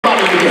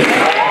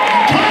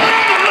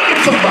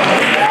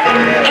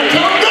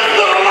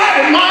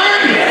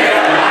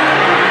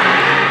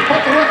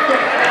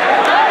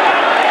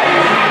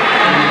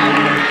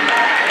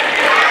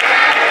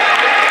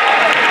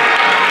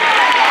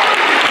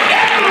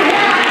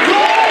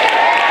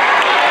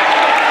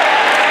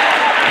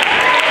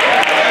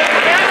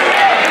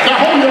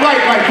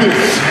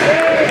this.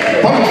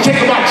 Why don't you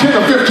take about 10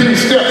 or 15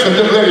 steps and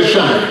just let it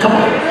shine? Come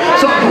on.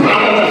 Something, I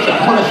want to shine.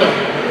 I want to shine.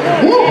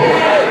 Woo!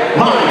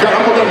 My God,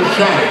 I'm going to let it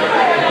shine.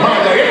 My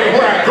God,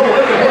 everywhere I go,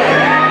 everywhere I turn.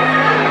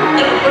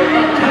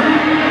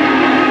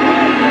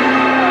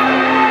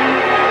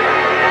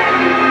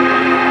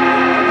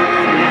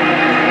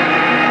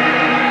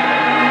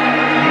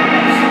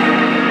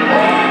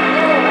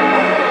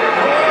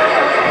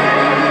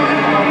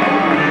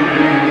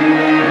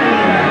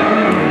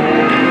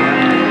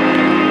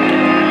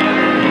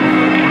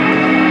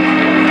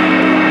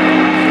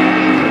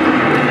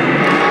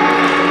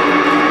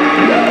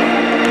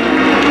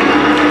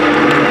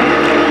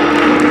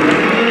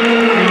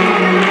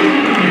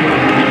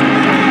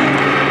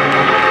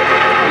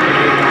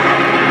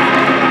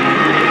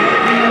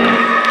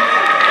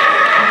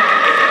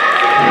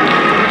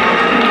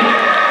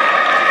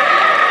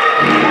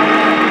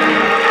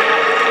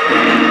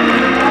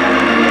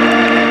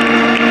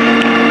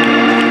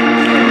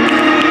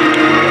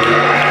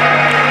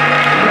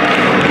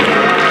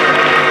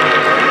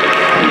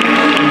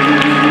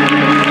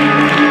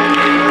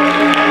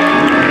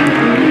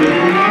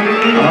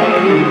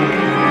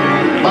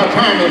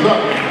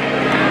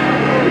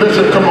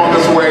 Bishop, come on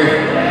this way.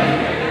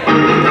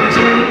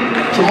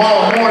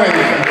 Tomorrow morning,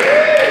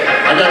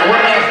 I got one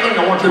last thing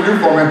I want you to do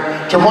for me.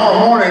 Tomorrow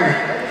morning,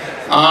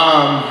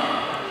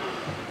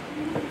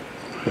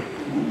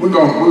 we're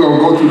gonna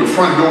go through the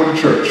front door of the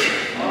church.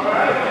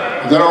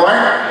 Is that all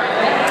right?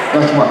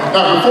 That's fine.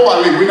 Now, before I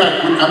leave,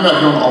 I'm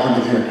not doing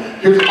offering here.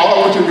 Here's all I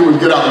want you to do is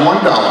get out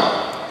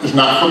 $1. It's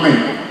not for me.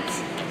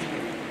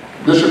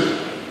 Bishop,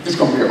 it's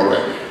gonna be all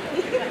right.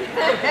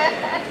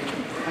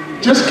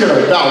 Just get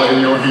 $1 in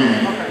your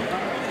hand.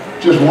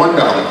 Just $1.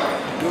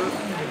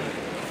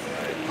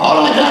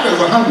 All I got is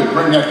 100.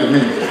 Bring that to me.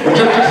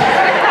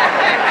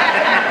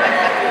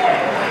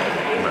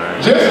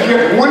 Just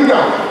get $1.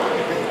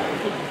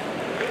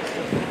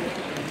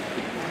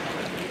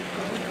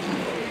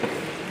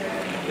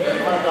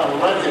 That's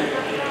 $1 right there.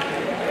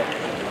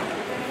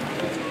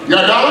 You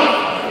got $1?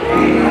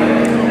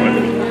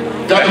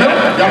 Got $1?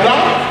 Got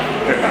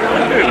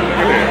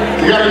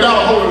 $1? You got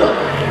 $1? Hold it up.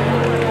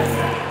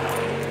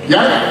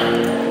 Yeah?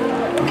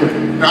 Okay.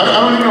 Now, I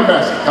don't need no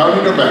basket. I don't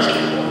need no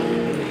basket.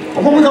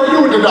 But what are we going to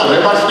do with the $1?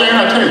 Everybody stand, I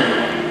tell you.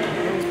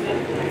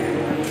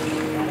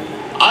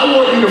 I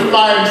want you to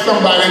find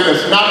somebody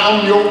that's not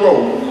on your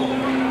road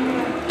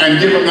and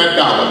give them that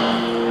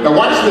 $1. Now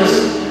watch this.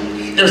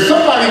 If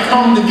somebody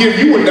comes to give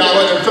you $1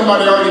 and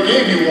somebody already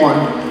gave you one,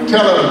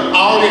 tell them, I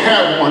already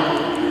have one.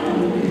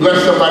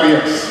 Bless somebody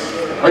else.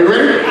 Are you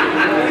ready?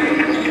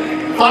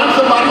 Find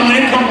somebody you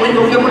didn't come with,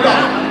 go give them $1.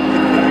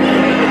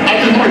 I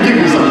just want to give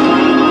you something.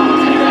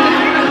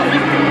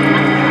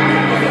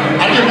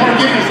 I just want to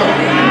give you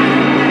something.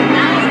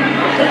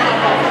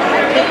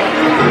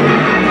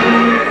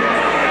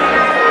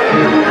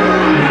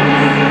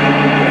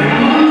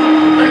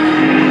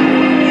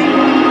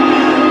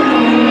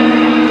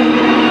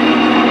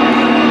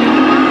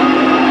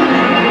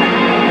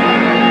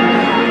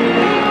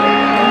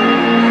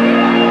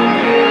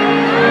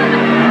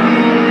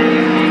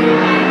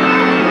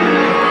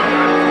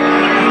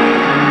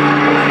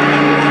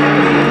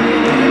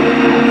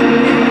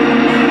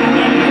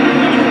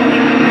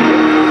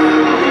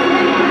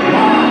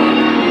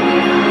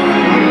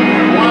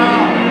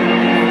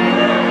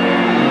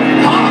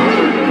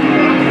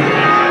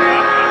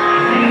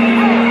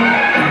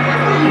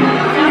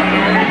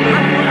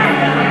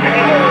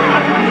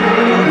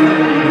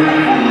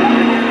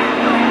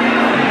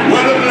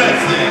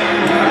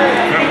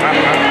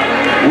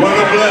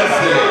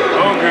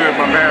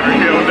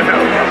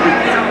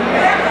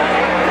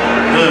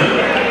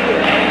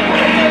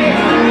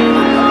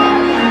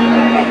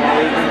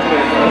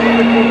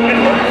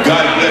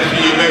 God bless you.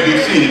 You may be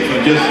seated for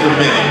just a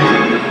minute.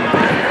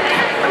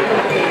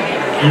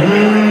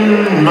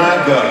 My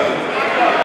God.